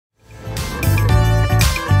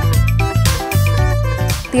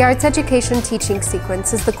The Arts Education teaching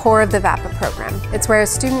sequence is the core of the VAPAE program. It's where a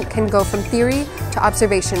student can go from theory to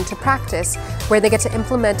observation to practice, where they get to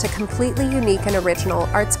implement a completely unique and original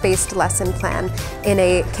arts-based lesson plan in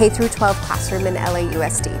a K-12 classroom in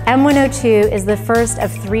LAUSD. M102 is the first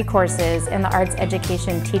of 3 courses in the Arts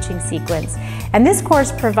Education teaching sequence, and this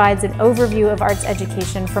course provides an overview of arts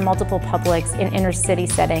education for multiple publics in inner-city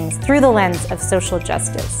settings through the lens of social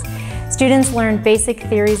justice. Students learn basic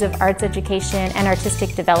theories of arts education and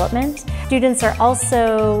artistic development. Students are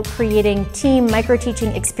also creating team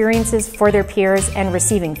micro-teaching experiences for their peers and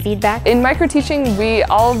receiving feedback. In micro-teaching,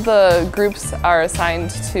 all of the groups are assigned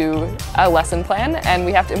to a lesson plan, and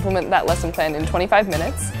we have to implement that lesson plan in 25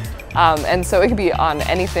 minutes. And so it could be on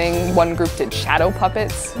anything. One group did shadow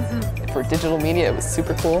puppets. For digital media, it was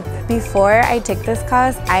super cool. Before I took this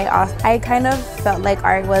class, I kind of felt like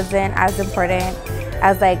art wasn't as important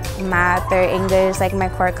as like math or English, like my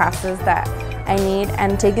core classes that I need.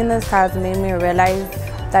 And taking this class made me realize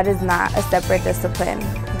that is not a separate discipline,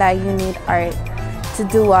 that you need art to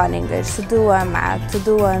do well in English, to do well in math, to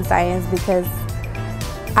do well in science, because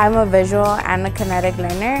I'm a visual and a kinetic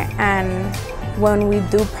learner, and when we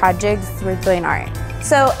do projects, we're doing art.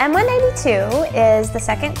 So M192 is the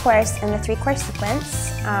second course in the 3-course sequence.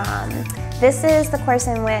 This is the course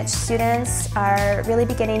in which students are really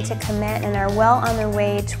beginning to commit and are well on their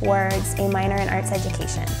way towards a minor in arts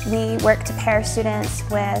education. We work to pair students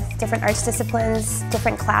with different arts disciplines,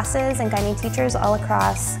 different classes, and guiding teachers all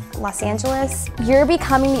across Los Angeles. You're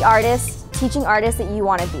becoming the teaching artist that you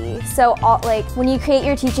want to be. So when you create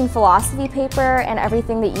your teaching philosophy paper and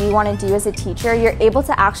everything that you want to do as a teacher, you're able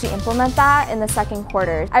to actually implement that in the second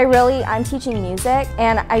quarter. I'm teaching music,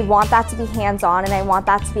 and I want that to be hands-on, and I want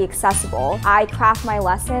that to be accessible. I craft my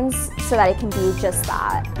lessons so that it can be just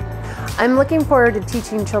that. I'm looking forward to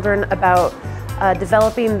teaching children about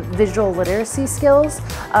developing visual literacy skills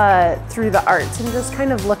through the arts, and just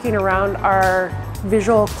kind of looking around our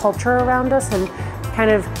visual culture around us and kind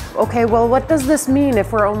of, okay, well, what does this mean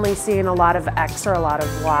if we're only seeing a lot of X or a lot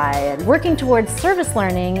of Y? And working towards service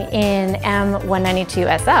learning in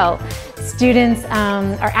M192SL, students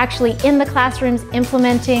are actually in the classrooms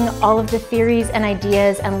implementing all of the theories and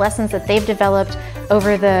ideas and lessons that they've developed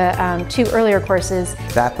over the 2 earlier courses.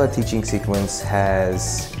 VAPAE teaching sequence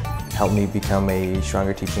has helped me become a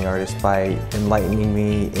stronger teaching artist by enlightening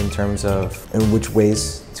me in terms of in which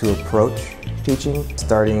ways to approach teaching.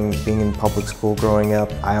 Starting being in public school growing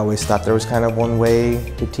up, I always thought there was kind of one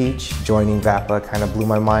way to teach. Joining VAPAE kind of blew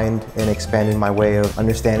my mind and expanded my way of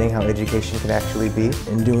understanding how education can actually be.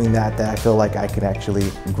 In doing that, I feel like I can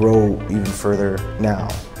actually grow even further now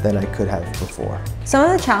than I could have before. Some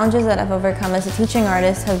of the challenges that I've overcome as a teaching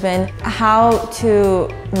artist have been how to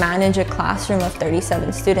manage a classroom of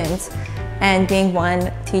 37 students and being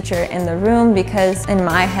one teacher in the room, because in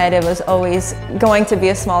my head it was always going to be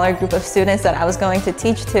a smaller group of students that I was going to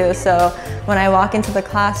teach to. So when I walk into the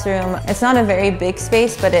classroom, it's not a very big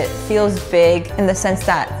space, but it feels big in the sense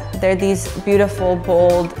that they're these beautiful,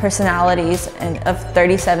 bold personalities of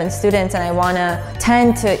 37 students, and I want to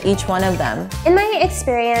tend to each one of them. In my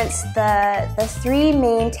experience, the 3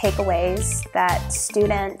 main takeaways that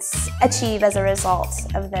students achieve as a result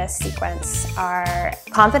of this sequence are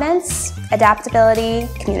confidence, adaptability,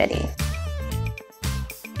 community.